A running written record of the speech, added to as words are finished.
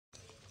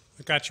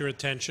I got your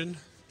attention.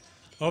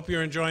 Hope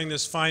you're enjoying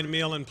this fine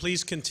meal, and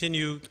please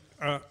continue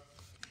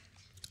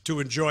to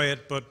enjoy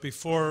it. But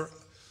before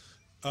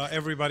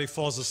everybody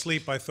falls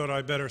asleep, I thought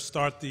I'd better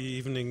start the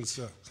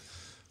evening's,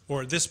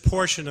 or this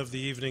portion of the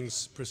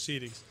evening's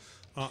proceedings.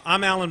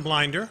 I'm Alan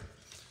Blinder,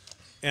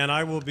 and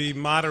I will be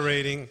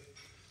moderating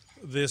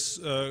this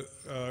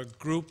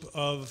group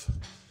of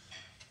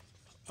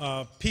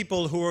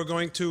people who are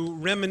going to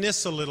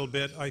reminisce a little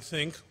bit, I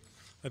think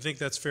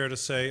that's fair to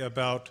say,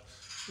 about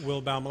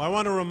Will Baumol. I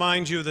want to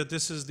remind you that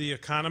this is the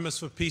Economists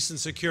for Peace and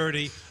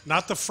Security,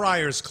 not the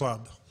Friars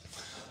Club.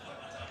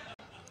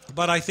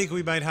 But I think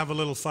we might have a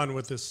little fun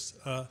with this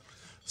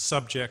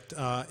subject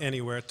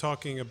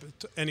talking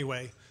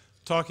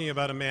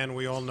about a man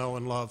we all know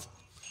and love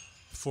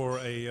for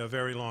a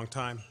very long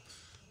time.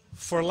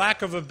 For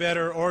lack of a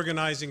better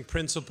organizing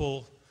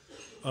principle,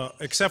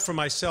 except for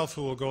myself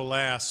who will go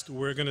last,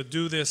 we're going to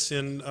do this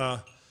in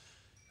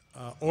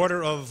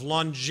order of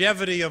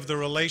longevity of the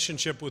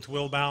relationship with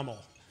Will Baumol.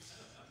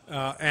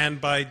 And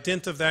by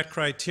dint of that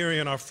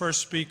criterion, our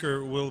first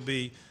speaker will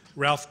be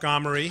Ralph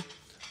Gomery,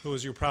 who,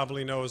 as you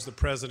probably know, is the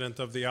president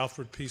of the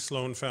Alfred P.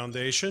 Sloan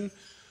Foundation,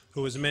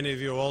 who, as many of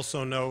you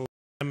also know, is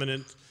an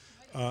eminent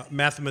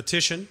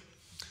mathematician.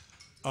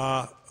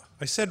 I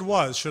said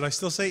was. Should I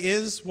still say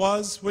is,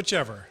 was,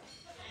 whichever?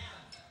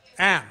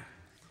 Am.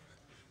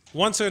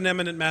 Once an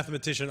eminent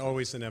mathematician,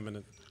 always an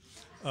eminent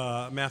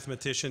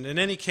mathematician. In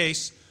any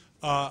case,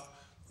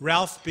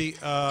 Ralph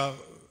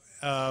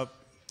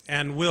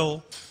and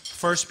Will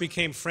first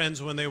became friends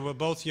when they were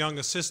both young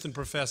assistant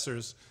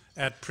professors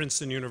at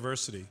Princeton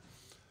University.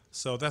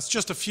 So that's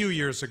just a few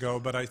years ago,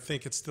 but I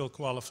think it still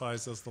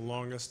qualifies as the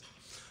longest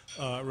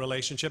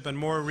relationship, and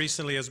more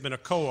recently has been a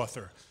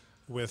co-author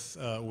with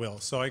Will.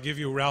 So I give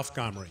you Ralph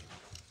Gomery.